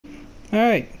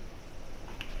Alright,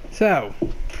 so,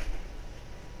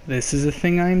 this is a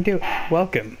thing I'm doing.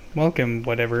 Welcome,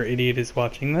 whatever idiot is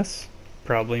watching this.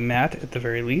 Probably Matt, at the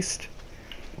very least.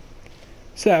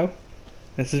 So,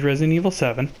 this is Resident Evil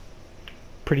 7.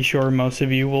 Pretty sure most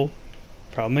of you will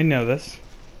probably know this.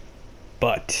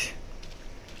 But,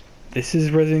 this is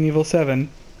Resident Evil 7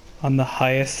 on the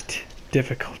highest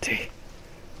difficulty.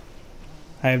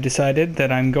 I have decided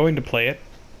that I'm going to play it,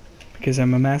 because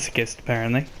I'm a masochist,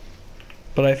 apparently.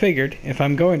 But I figured, if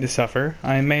I'm going to suffer,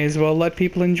 I may as well let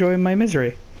people enjoy my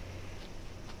misery.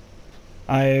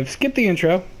 I've skipped the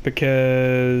intro,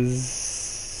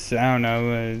 because I don't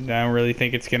know, I don't really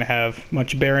think it's going to have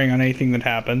much bearing on anything that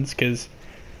happens, because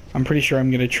I'm pretty sure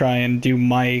I'm going to try and do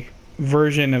my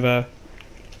version of a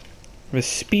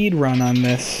speed run on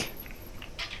this.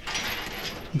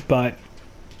 But,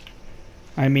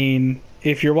 I mean,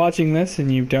 if you're watching this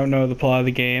and you don't know the plot of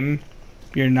the game,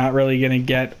 you're not really going to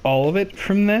get all of it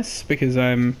from this, because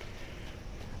I'm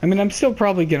still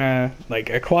probably going to,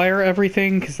 acquire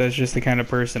everything, because that's just the kind of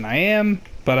person I am,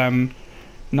 but I'm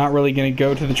not really going to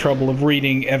go to the trouble of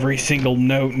reading every single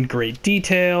note in great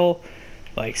detail.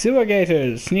 Like, sewer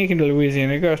gators, sneak into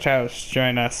Louisiana ghost house,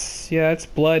 join us. Yeah, it's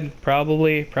blood,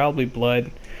 probably blood.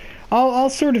 I'll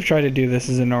sort of try to do this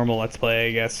as a normal Let's Play,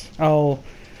 I guess. I'll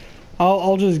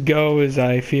just go as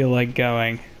I feel like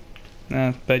going.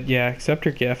 But yeah, accept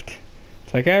your gift.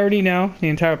 It's like I already know the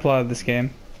entire plot of this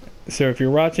game. So if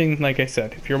you're watching, like I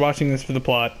said, if you're watching this for the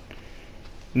plot,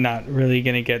 not really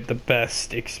gonna get the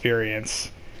best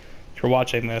experience. If you're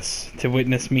watching this to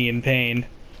witness me in pain,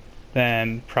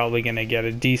 then probably gonna get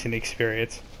a decent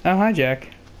experience. Oh, hi, Jack.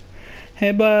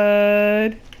 Hey,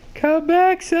 bud. Come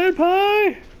back,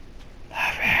 senpai.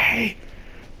 Hey.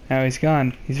 Now he's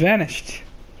gone. He's vanished.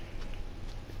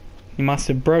 He must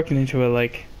have broken into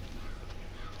a,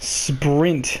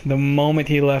 sprint the moment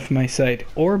he left my sight.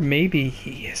 Or maybe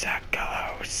he is a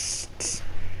ghost.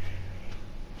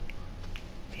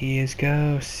 He is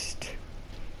ghost.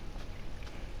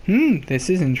 This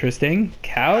is interesting.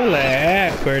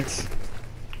 Cowlet.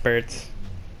 Birds.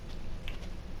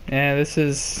 Yeah, this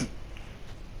is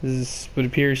what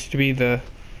appears to be the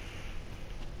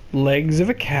legs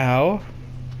of a cow.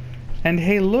 And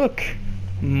hey, look,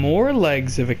 more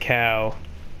legs of a cow.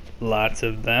 Lots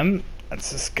of them.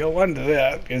 Let's just go on to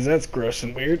that, because that's gross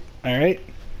and weird. Alright.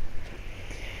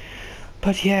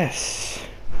 But yes.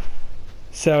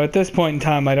 So at this point in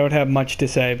time, I don't have much to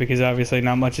say, because obviously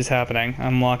not much is happening.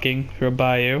 I'm walking through a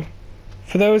bayou.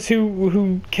 For those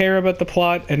who care about the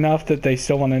plot enough that they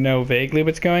still want to know vaguely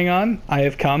what's going on, I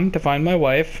have come to find my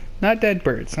wife. Not dead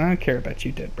birds. I don't care about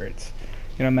you dead birds.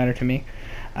 You don't matter to me.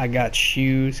 I got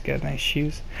shoes. Got nice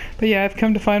shoes. But yeah, I've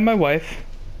come to find my wife.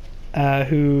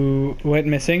 Who went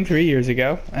missing 3 years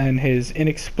ago and has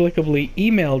inexplicably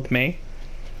emailed me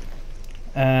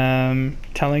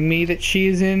telling me that she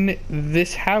is in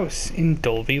this house in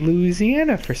Dulvey,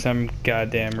 Louisiana for some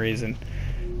goddamn reason.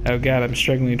 Oh god, I'm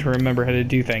struggling to remember how to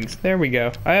do things. There we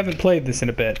go. I haven't played this in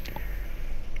a bit.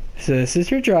 So this is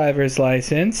your driver's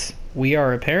license. We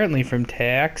are apparently from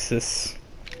Texas.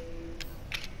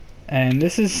 And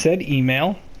this is said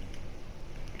email.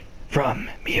 From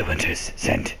Mia Winters,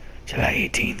 sent July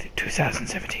 18th,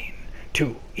 2017,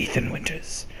 to Ethan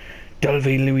Winters,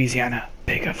 Dulvey, Louisiana,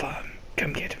 Baker Farm.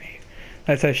 Come get me.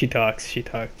 That's how she talks.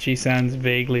 She sounds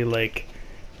vaguely like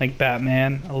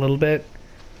Batman, a little bit.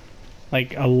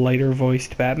 Like a lighter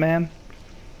voiced Batman.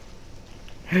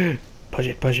 Push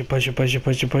it to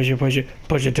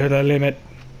the limit.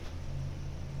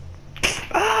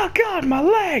 Oh god, my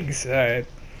legs! Alright.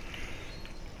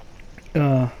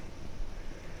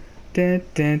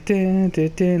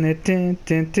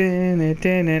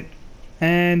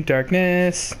 And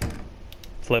darkness.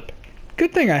 Flip.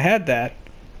 Good thing I had that.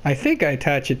 I think I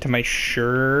attach it to my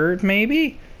shirt,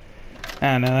 maybe?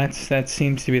 I don't know, that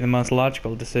seems to be the most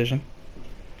logical decision.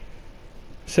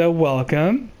 So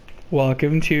welcome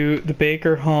to the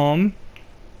Baker home.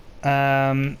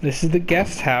 This is the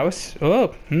guest house.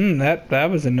 Oh, that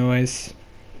was a noise.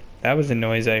 That was a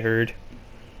noise I heard.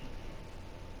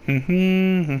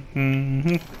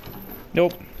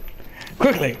 Nope.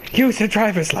 Quickly, use the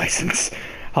driver's license.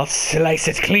 I'll slice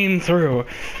it clean through.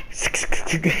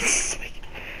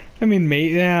 I mean,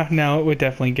 yeah, no, it would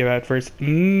definitely give out first. A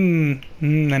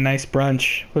nice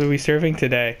brunch. What are we serving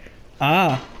today?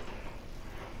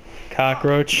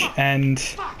 Cockroach, and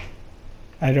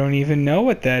I don't even know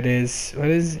what that is. What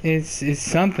is, it's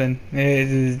something. It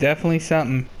is definitely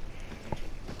something.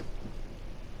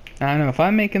 I don't know if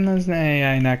I'm making those.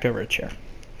 I knocked over a chair.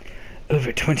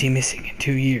 Over 20 missing in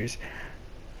 2 years.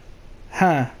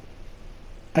 Huh.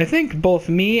 I think both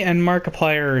me and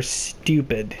Markiplier are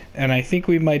stupid, and I think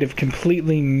we might have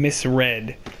completely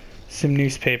misread some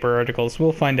newspaper articles.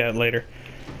 We'll find out later.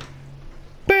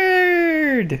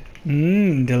 Bird!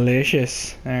 Mmm,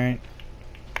 delicious. Alright.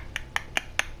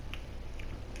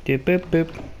 Doop boop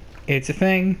boop. It's a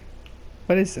thing.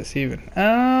 What is this even?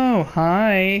 Oh,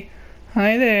 hi.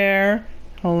 Hi there.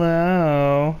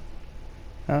 Hello.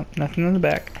 Oh, nothing in the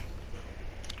back.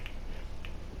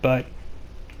 But,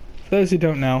 for those who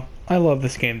don't know, I love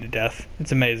this game to death.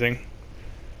 It's amazing.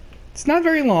 It's not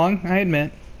very long, I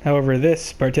admit. However,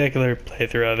 this particular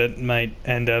playthrough of it might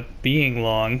end up being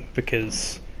long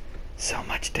because so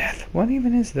much death. What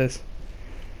even is this?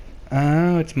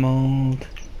 Oh, it's mold.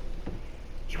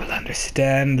 You will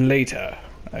understand later.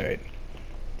 Alright.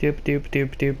 Doop doop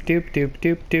doop doop doop doop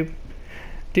doop doop.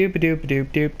 Doop doop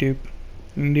doop doop doop.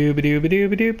 Doop doop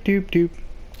doop doop doop doop.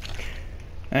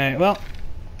 Alright, well.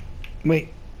 Wait.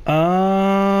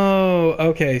 Oh,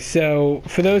 okay. So,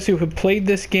 for those who have played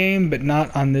this game but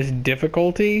not on this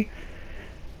difficulty,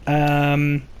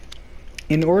 in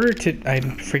order to...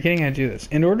 I'm forgetting how to do this.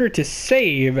 In order to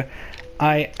save,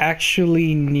 I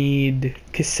actually need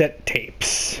cassette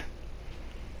tapes.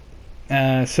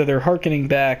 So they're hearkening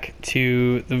back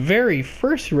to the very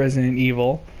first Resident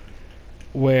Evil,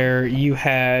 where you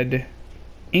had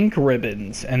ink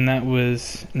ribbons, and that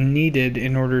was needed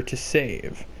in order to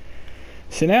save.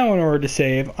 So now in order to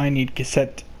save, I need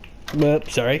cassette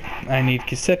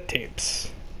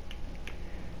tapes.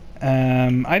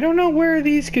 I don't know where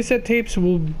these cassette tapes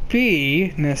will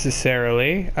be,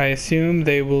 necessarily. I assume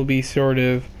they will be sort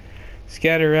of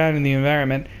scattered around in the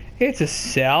environment. It's a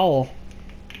cell.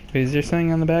 Is there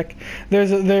something on the back?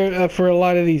 For a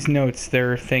lot of these notes,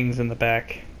 there are things in the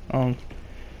back.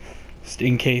 Just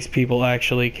in case people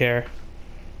actually care.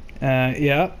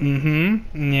 Yeah,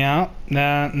 yeah,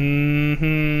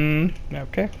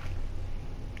 okay.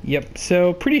 Yep,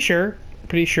 so pretty sure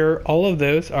all of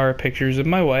those are pictures of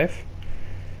my wife.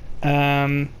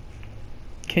 Can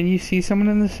you see someone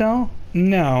in the cell?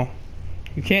 No.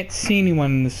 You can't see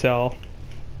anyone in the cell.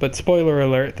 But spoiler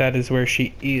alert, that is where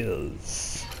she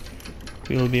is.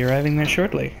 We will be arriving there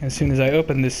shortly, as soon as I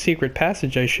open this secret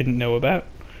passage I shouldn't know about.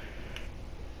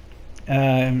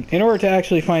 In order to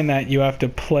actually find that, you have to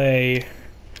play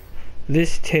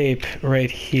this tape right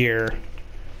here.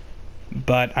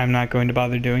 But I'm not going to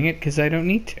bother doing it because I don't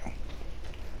need to.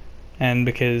 And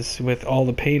because with all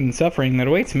the pain and suffering that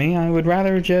awaits me, I would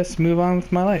rather just move on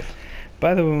with my life.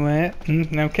 By the way,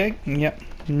 okay, yep.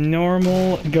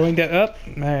 Normal, going down, up,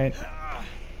 alright.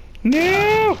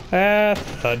 No!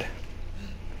 Thud.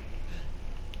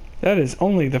 That is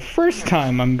only the first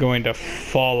time I'm going to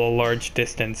fall a large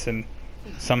distance and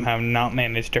somehow not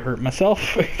manage to hurt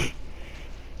myself.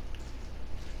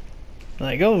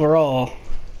 Like, overall,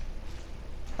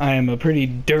 I am a pretty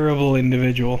durable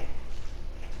individual.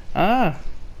 Got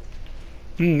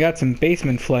some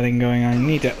basement flooding going on.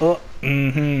 Need to,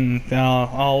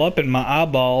 all up in my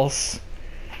eyeballs.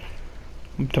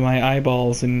 Up to my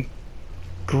eyeballs in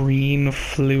green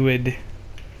fluid.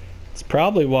 It's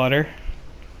probably water.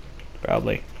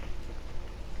 Probably.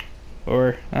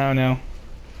 Or, I don't know.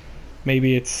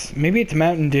 Maybe it's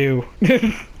Mountain Dew.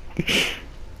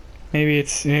 maybe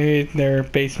their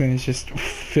basement is just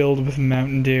filled with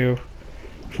Mountain Dew.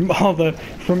 From all the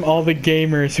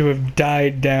gamers who have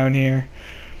died down here.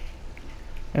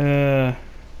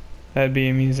 That'd be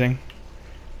amusing.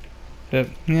 But,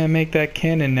 yeah, make that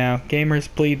canon now. Gamers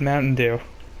bleed Mountain Dew.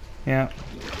 Yeah.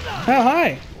 Oh,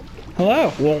 hi!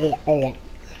 Hello!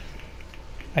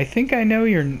 I think I know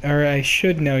or I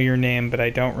should know your name, but I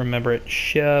don't remember it.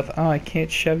 Shove. Oh, I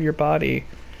can't shove your body.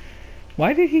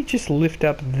 Why did he just lift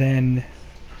up then?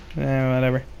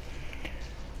 Whatever.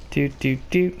 Doot doot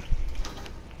doot.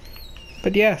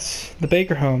 But yes, the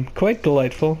Baker home. Quite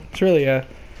delightful. It's really a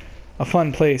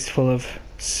fun place full of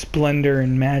splendor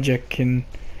and magic and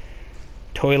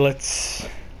toilets.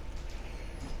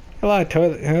 A lot of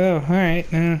toilet. Oh, alright.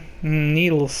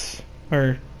 Needles.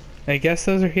 Or, I guess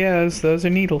those are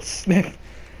needles.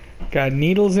 Got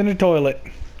needles in a toilet.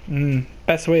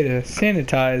 Best way to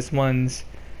sanitize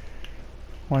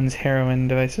one's heroin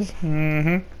devices.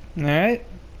 Alright.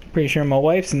 Pretty sure my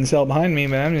wife's in the cell behind me,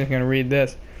 but I'm just gonna read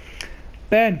this.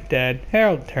 Ben dead.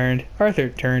 Harold turned. Arthur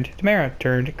turned. Tamara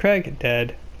turned. Craig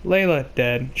dead. Layla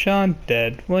dead. Sean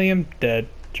dead. William dead.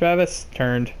 Travis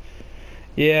turned.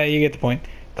 Yeah, you get the point.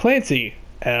 Clancy.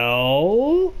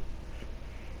 L.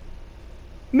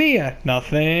 Mia.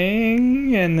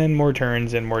 Nothing. And then more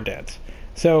turns and more deaths.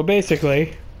 So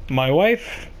basically, my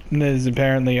wife is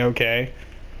apparently okay.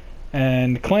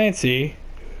 And Clancy,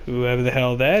 whoever the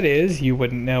hell that is, you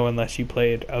wouldn't know unless you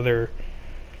played other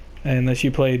unless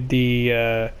you played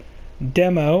the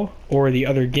demo or the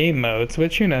other game modes,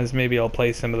 which who knows, maybe I'll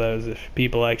play some of those if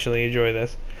people actually enjoy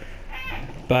this.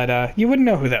 But you wouldn't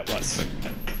know who that was.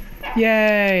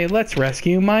 Yay, let's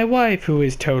rescue my wife, who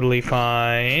is totally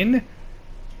fine.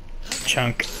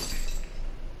 Chunk.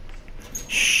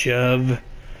 Shove.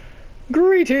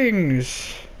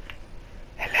 Greetings.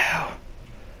 Hello.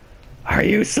 Are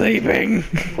you sleeping?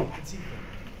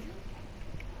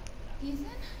 Ethan?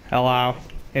 Hello.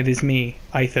 It is me,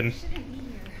 Ethan.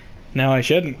 No, I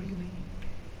shouldn't. What do you mean?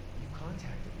 You contacted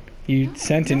me. You No,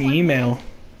 sent an no, I email.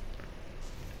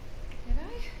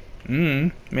 Did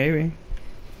I? Maybe.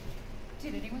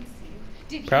 Did anyone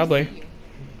see you? Did Probably. he see you?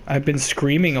 I've been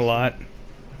screaming a lot,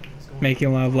 What's going making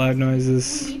a lot of loud We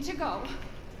noises. need to go.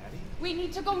 Daddy? We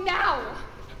need to go now.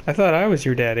 I thought I was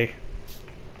your daddy.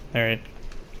 Alright,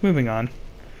 moving on.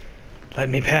 Let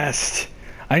me past.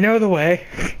 I know the way.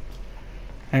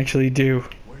 I actually do.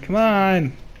 Come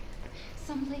on.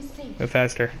 Someplace safe. Go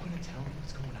faster. You want to tell me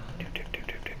what's going on?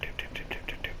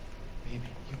 Baby,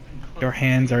 you've been Your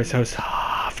hands are so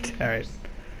soft. Alright.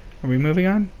 Are we moving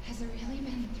on? Has it really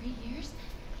been 3 years?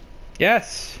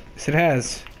 Yes. Yes, it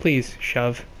has. Please,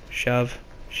 shove. Shove.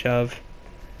 Shove.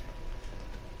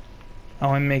 Oh,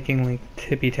 I'm making like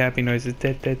tippy-tappy noises.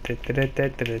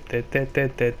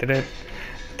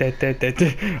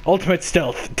 Ultimate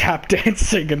stealth. Tap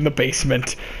dancing in the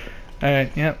basement.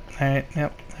 Alright, yep. Alright,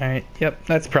 yep. Alright, yep.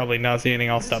 That's probably nauseating.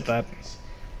 I'll stop that.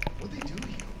 What'd they do to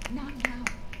you? Not now.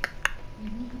 We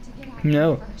need to get out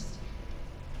No. of here first.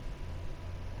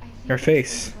 I think Your it's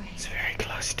face this way. is very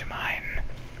close to mine.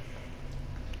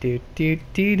 Do.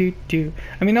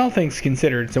 I mean, all things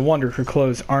considered, it's a wonder her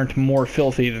clothes aren't more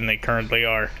filthy than they currently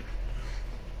are.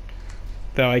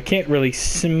 Though I can't really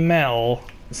smell,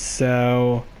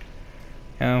 so...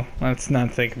 Oh, let's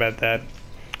not think about that.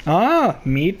 Ah,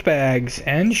 meat bags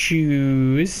and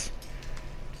shoes.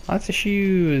 Lots of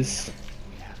shoes.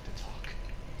 We have to talk.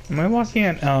 Am I walking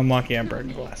on... Oh, I'm walking on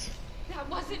broken glass. That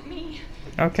wasn't me.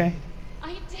 Okay,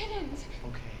 I didn't.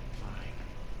 Okay, fine.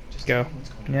 Just go. tell me what's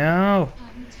going on. No.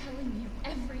 I'm telling you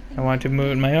everything. I want to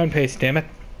move at my own pace, damn it.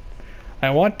 I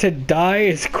want to die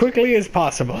as quickly as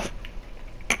possible.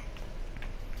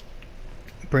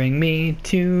 Bring me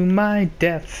to my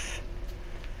death.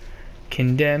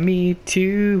 Condemn me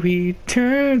to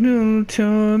eternal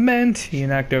torment. You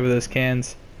knocked over those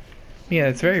cans. Yeah,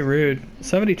 it's very rude.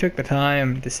 Somebody took the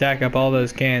time to stack up all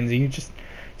those cans and you just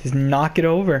knock it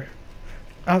over.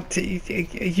 Oh,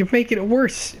 you're making it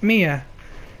worse, Mia.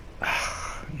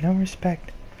 No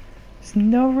respect. There's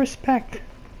no respect.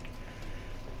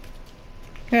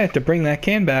 I have to bring that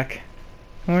can back.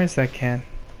 Where's that can?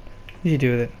 What did you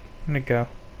do with it? Where'd it go?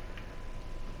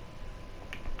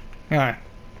 Alright.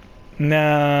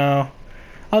 No.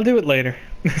 I'll do it later.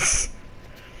 There.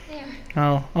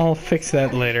 I'll fix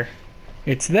that later.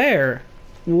 It's there.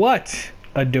 What?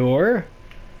 A door?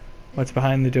 What's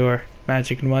behind the door?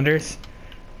 Magic and wonders?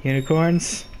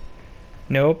 Unicorns?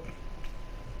 Nope.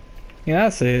 Yeah,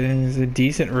 it's a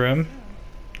decent room.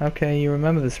 Okay, you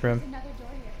remember this room. There's another door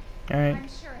here. Alright. I'm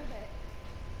sure of it.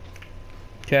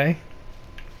 Okay.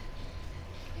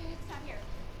 It's not here.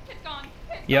 It's gone.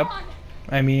 It's Yep. gone.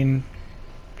 I mean,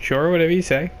 sure, whatever you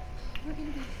say. We're gonna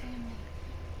be a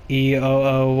family.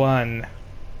 E001.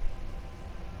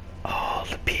 All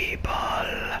the people.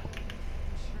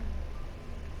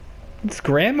 It's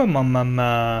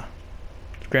grandmama.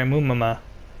 It's grandmama.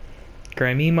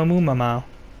 Grandmama.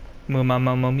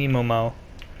 Mumamo.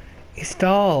 It's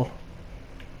doll.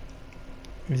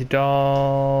 Is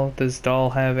doll? Does doll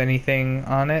have anything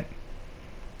on it?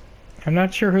 I'm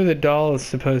not sure who the doll is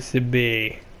supposed to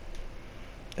be.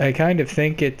 I kind of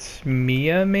think it's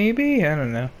Mia, maybe? I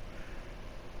don't know.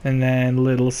 And then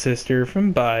little sister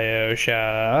from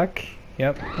BioShock.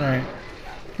 Yep, alright.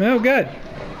 Oh, good.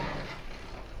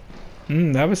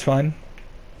 That was fun.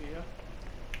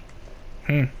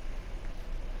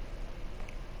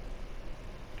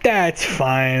 That's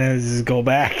fine. Let's just go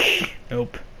back.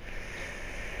 Nope.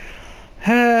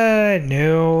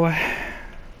 No.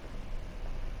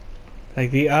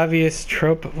 Like the obvious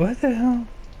trope. What the hell?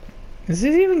 Is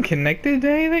it even connected to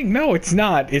anything? No, it's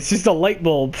not. It's just a light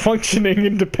bulb functioning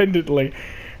independently.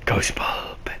 Ghost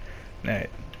bulb. Alright.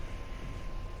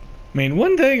 I mean,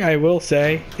 one thing I will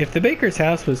say, if the baker's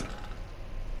house was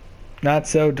not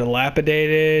so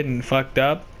dilapidated and fucked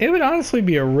up, it would honestly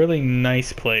be a really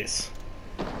nice place.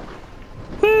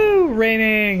 Woo!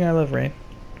 Raining! I love rain.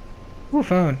 Ooh,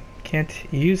 phone. Can't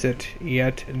use it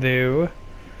yet, though.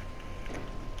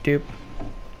 Doop.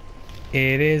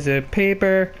 It is a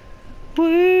paper.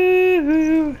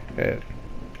 Woo!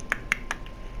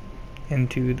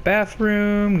 into the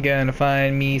bathroom. Gonna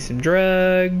find me some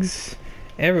drugs.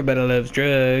 Everybody loves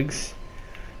drugs.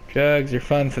 Drugs are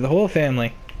fun for the whole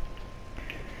family.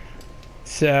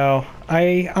 So,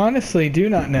 I honestly do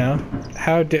not know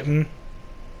how did...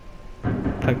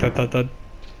 Thud, thud, thud, thud.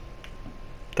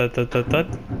 Thud, thud, thud,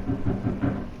 thud.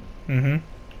 Mm-hmm.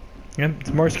 Yep,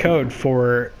 it's Morse code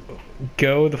for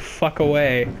go the fuck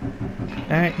away.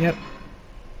 Alright, yep.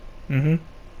 Mm-hmm.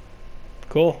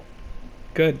 Cool.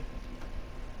 Good.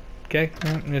 Okay,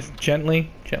 just gently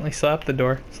slap the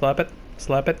door. Slap it,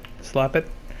 slap it, slap it.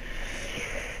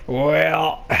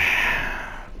 Well...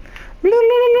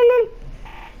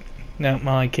 No,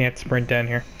 well, I can't sprint down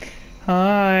here.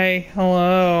 Hi,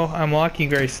 hello, I'm walking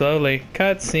very slowly.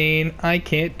 Cutscene, I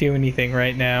can't do anything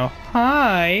right now.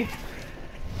 Hi!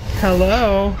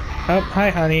 Hello! Oh, hi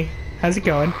honey. How's it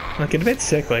going? Looking a bit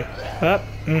sickly. Oh,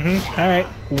 alright.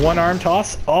 One arm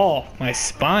toss. Oh, my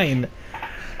spine.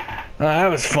 Oh, that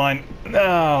was fun.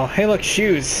 Oh, hey look,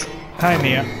 shoes. Hi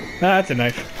Mia. Oh, that's a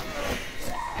knife.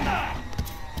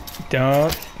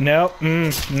 Don't. No.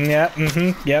 Yep.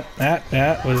 Yep.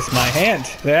 That was my hand.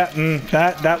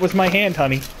 That was my hand,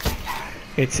 honey.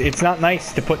 It's not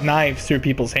nice to put knives through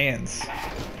people's hands.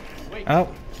 Oh.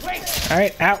 All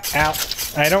right. Ow. Ow.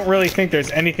 I don't really think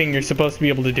there's anything you're supposed to be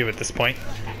able to do at this point.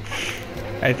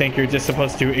 I think you're just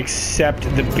supposed to accept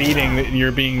the beating that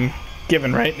you're being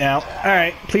given right now. All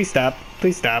right. Please stop.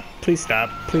 Please stop. Please stop.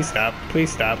 Please stop.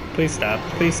 Please stop. Please stop.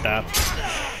 Please stop.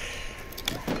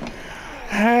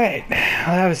 Alright,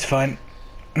 well, that was fun.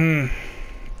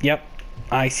 Yep,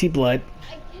 I see blood.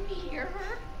 I can hear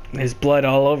her. There's blood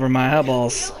all over my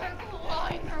eyeballs. Feel her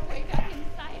clawing her way back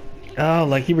inside of me. Oh,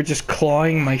 like you were just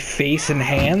clawing my face and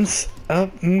hands?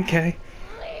 Oh, okay.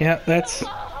 Yeah, that's...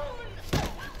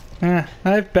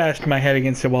 I've bashed my head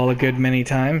against the wall a good many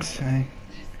times. I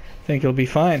think it'll be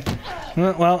fine.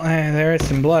 Well, there is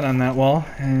some blood on that wall,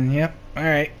 and yep,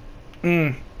 alright.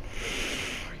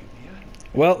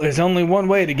 Well, there's only one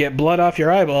way to get blood off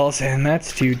your eyeballs, and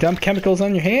that's to dump chemicals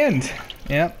on your hand.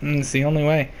 Yep, it's the only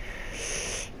way.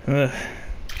 Ugh.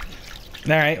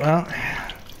 Alright, well,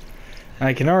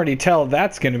 I can already tell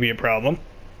that's going to be a problem.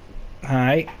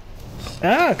 Alright.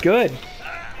 Ah, good.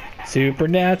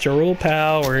 Supernatural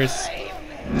powers.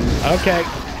 Okay.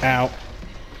 Ow.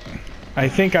 I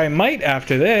think I might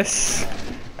after this.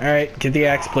 Alright, get the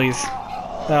axe, please.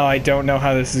 Oh, I don't know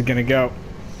how this is going to go.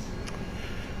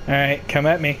 Alright, come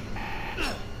at me.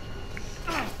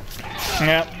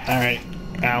 Yep, alright.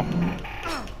 Ow.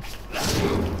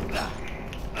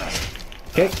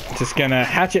 Okay, just gonna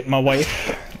hatchet my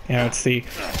wife. You know, it's the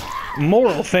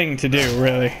moral thing to do,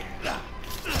 really.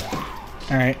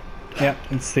 Alright, yep,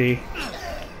 it's the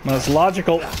most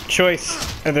logical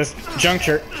choice at this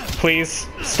juncture. Please,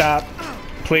 stop.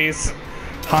 Please.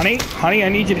 Honey, I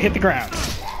need you to hit the ground.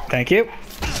 Thank you.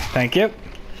 Thank you.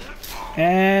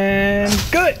 And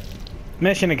good!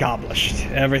 Mission accomplished.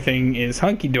 Everything is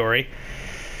hunky-dory.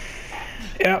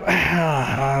 Yep.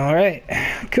 Alright.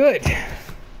 Good.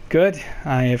 Good.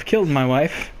 I have killed my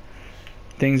wife.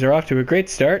 Things are off to a great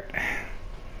start.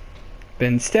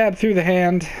 Been stabbed through the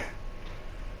hand.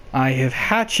 I have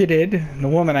hatcheted the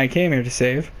woman I came here to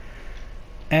save.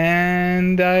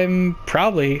 And I'm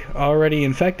probably already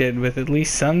infected with at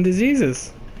least some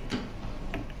diseases.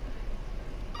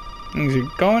 Things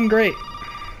are going great.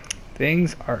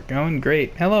 Things are going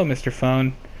great. Hello, Mr.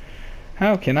 Phone.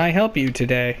 How can I help you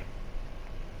today?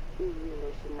 You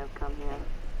really shouldn't have come here.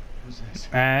 Who's this?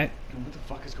 Alright. What the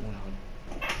fuck is going on?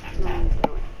 No need to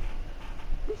do it.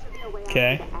 There should be a way out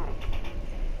Okay. of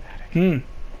the attic.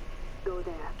 Go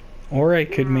there. Or I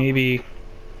could maybe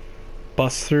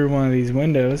bust through one of these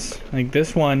windows. Like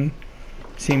this one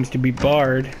seems to be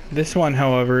barred. This one,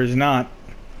 however, is not.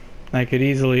 I could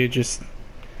easily just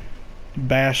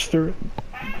bash through.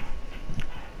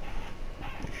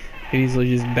 Could easily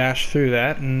just bash through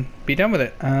that and be done with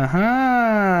it.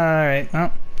 Alright,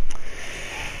 well.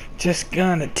 Just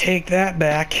gonna take that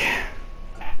back.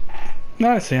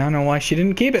 Honestly, I don't know why she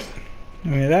didn't keep it. I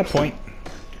mean, at that point,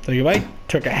 like if I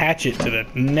took a hatchet to the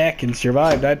neck and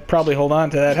survived, I'd probably hold on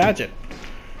to that hatchet.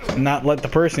 And not let the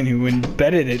person who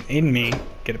embedded it in me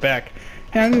get it back.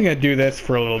 Yeah, I'm just gonna do this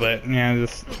for a little bit. Yeah,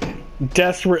 just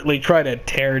desperately try to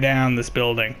tear down this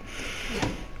building.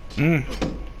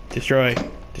 Destroy.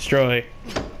 Destroy.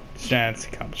 It's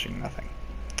accomplishing nothing.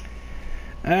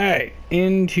 Alright,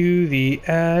 into the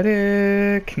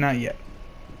attic. Not yet.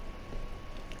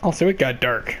 Also, it got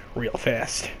dark real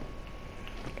fast.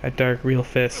 Got dark real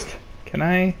fast. Can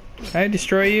I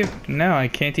destroy you? No, I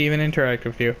can't even interact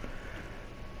with you.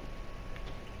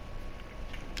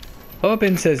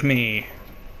 Open says me.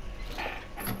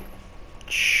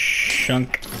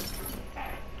 chunk.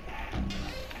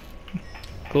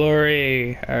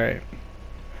 Glory. Alright.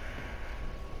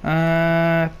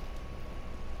 And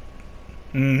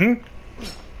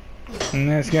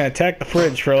it's gonna attack the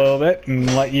fridge for a little bit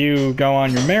and let you go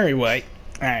on your merry way.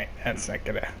 Alright, that's not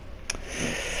gonna...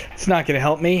 It's not gonna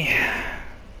help me.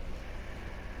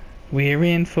 We're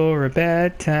in for a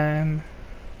bad time.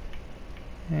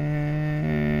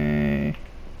 Hey.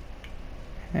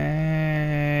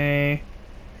 Hey.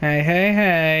 Hey, hey,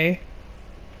 hey.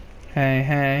 Hey,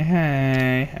 hey,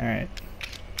 hey. Alright.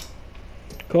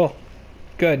 Cool.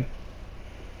 Good.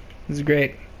 This is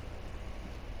great.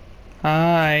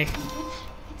 Hi.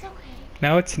 It's okay.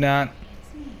 No, it's not.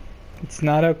 It's me. It's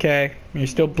not okay. You're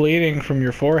still bleeding from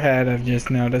your forehead, I've just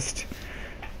noticed.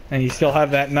 And you still have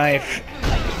that knife.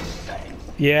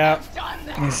 Yeah.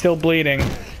 You're still bleeding.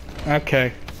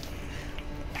 Okay.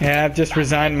 Yeah, I've just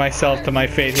resigned myself to my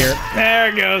fate here.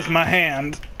 There goes my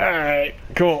hand. Alright,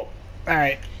 cool.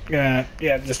 Alright. Yeah,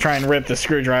 just try and rip the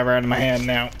screwdriver out of my hand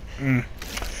now.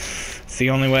 It's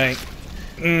the only way.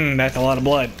 That's a lot of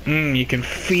blood. You can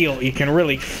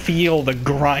really feel the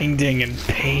grinding and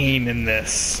pain in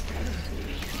this.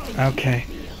 Okay.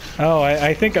 Oh,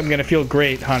 I think I'm gonna feel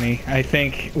great, honey. I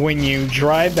think when you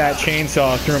drive that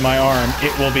chainsaw through my arm,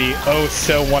 it will be oh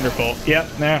so wonderful. Yep,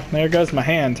 there goes my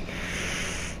hand.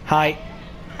 Hi.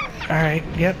 Alright,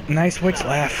 yep, nice witch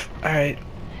laugh. Alright.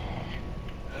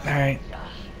 Alright.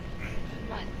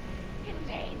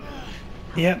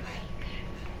 Yep.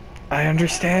 I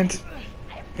understand.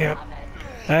 Yep.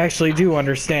 I actually do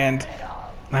understand.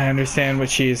 I understand what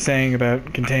she is saying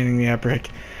about containing the outbreak.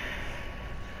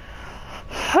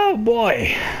 Oh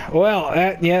boy. Well,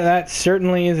 that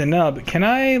certainly is a nub. Can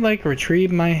I, like,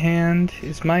 retrieve my hand?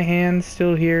 Is my hand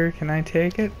still here? Can I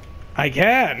take it? I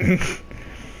can!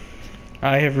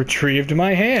 I have retrieved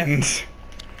my hand.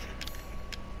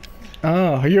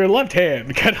 Oh, your left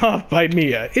hand, cut off by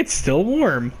Mia. It's still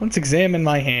warm. Let's examine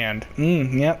my hand.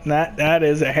 Yep, that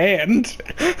is a hand.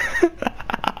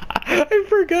 I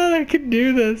forgot I could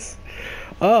do this.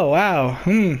 Oh wow.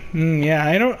 Yeah,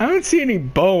 I don't see any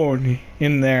bone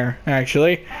in there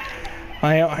actually.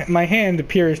 My hand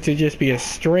appears to just be a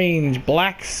strange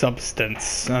black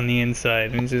substance on the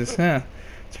inside, and just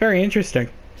it's very interesting.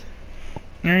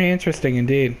 Very interesting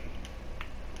indeed.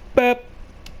 Boop.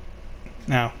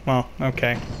 Oh, well,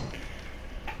 okay.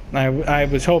 I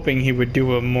was hoping he would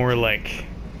do a more, like,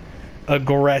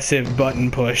 aggressive button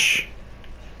push.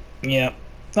 Yep.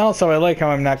 Also, I like how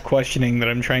I'm not questioning that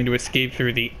I'm trying to escape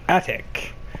through the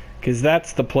attic. Because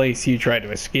that's the place you try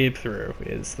to escape through,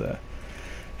 is the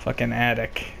fucking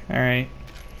attic. Alright.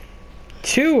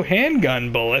 2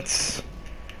 handgun bullets?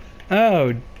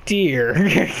 Oh,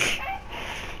 dear.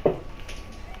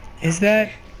 Is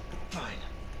that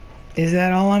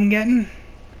all I'm getting?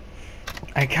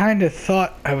 I kind of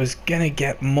thought I was gonna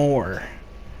get more.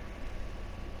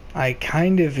 I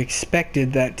kind of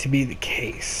expected that to be the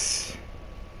case.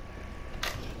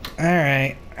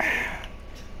 Alright.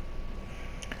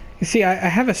 You see, I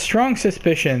have a strong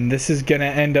suspicion this is gonna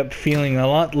end up feeling a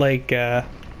lot like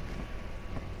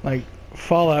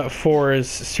Fallout 4's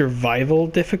survival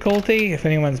difficulty, if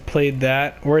anyone's played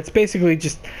that, where it's basically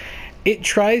just... It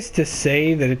tries to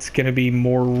say that it's going to be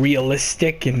more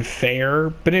realistic and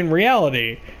fair, but in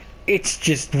reality, it's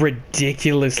just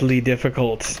ridiculously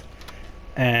difficult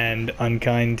and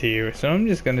unkind to you. So I'm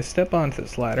just going to step onto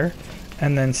this ladder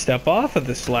and then step off of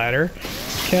this ladder,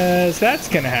 because that's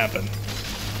going to happen.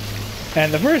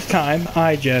 And the first time,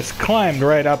 I just climbed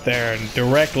right up there and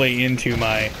directly into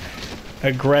my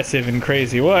aggressive and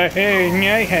crazy way. Hey.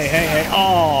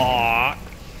 Aww.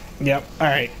 Yep,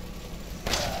 alright.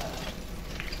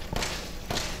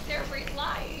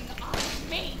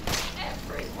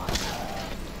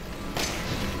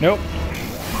 Nope.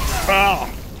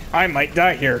 Oh, I might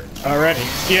die here already.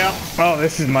 Yep. Oh,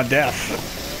 this is my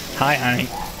death. Hi, honey.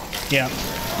 Yep.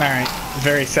 Alright.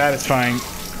 Very satisfying.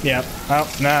 Yep. Oh,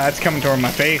 no, that's coming toward my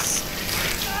face.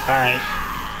 Alright.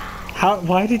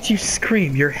 Why did you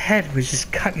scream? Your head was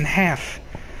just cut in half.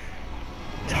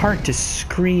 It's hard to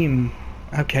scream.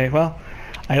 Okay, well,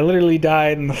 I literally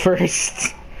died in the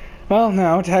first... Well,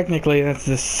 no, technically that's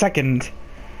the second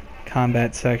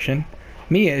combat section.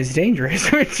 Mia is dangerous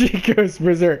when she goes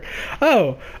berserk.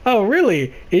 Oh,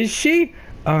 really? Is she?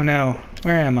 Oh no,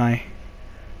 where am I?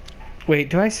 Wait,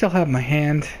 do I still have my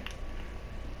hand?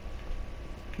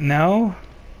 No?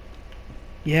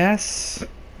 Yes?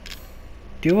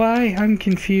 Do I? I'm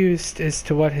confused as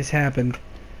to what has happened.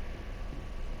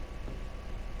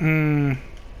 Damn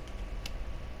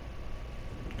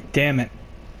it.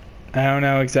 I don't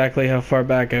know exactly how far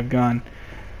back I've gone.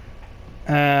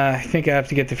 I think I have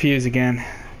to get the fuse again.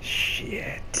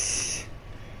 Shit.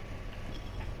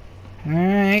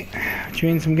 Alright. Which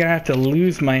means I'm gonna have to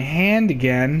lose my hand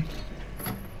again.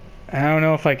 I don't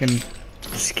know if I can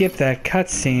skip that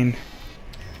cutscene.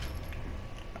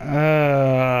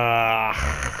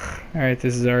 Alright,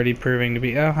 this is already proving to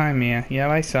be... Oh, hi, Mia. Yeah,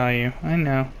 I saw you. I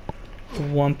know.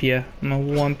 Wump ya. I'm a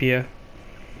wump ya.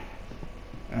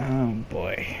 Oh,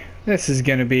 boy. This is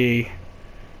gonna be...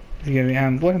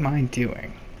 what am I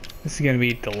doing? This is gonna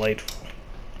be delightful.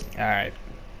 Alright.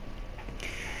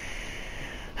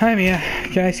 Hi, Mia.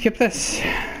 Can I skip this?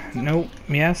 Nope.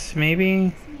 Yes,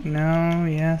 maybe? No,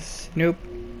 yes. Nope.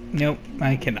 Nope,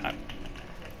 I cannot.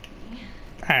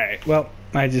 Alright, well,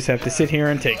 I just have to sit here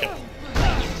and take it.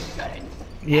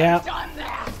 Yeah,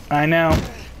 I know.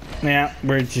 Yeah,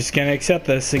 we're just gonna accept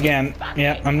this again.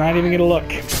 Yeah, I'm not even gonna look.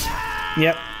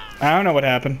 Yep, I don't know what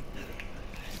happened.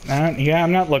 Yeah,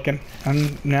 I'm not looking. I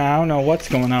don't know what's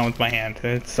going on with my hand.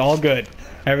 It's all good.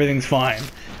 Everything's fine.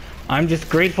 I'm just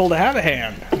grateful to have a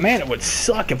hand. Man, it would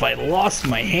suck if I lost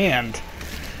my hand.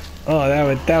 Oh,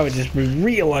 that would just be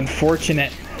real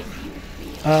unfortunate.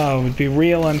 Oh, it would be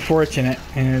real unfortunate.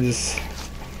 And it would just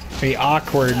be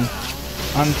awkward and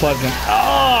unpleasant.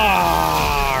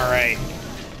 Oh, alright.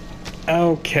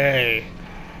 Okay.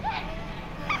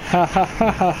 Ha ha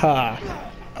ha ha ha.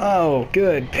 Oh,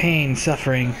 good. Pain,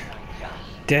 suffering,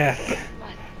 death,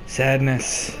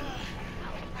 sadness.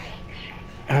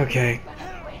 Okay.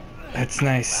 That's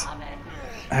nice.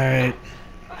 Alright.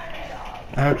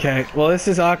 Okay, well this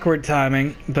is awkward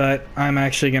timing, but I'm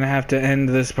actually gonna have to end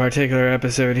this particular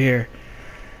episode here.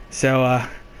 So,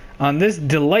 on this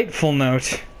delightful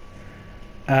note,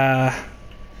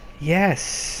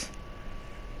 yes.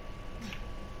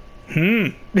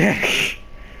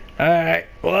 Alright,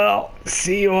 well,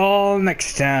 see you all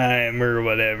next time, or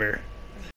whatever.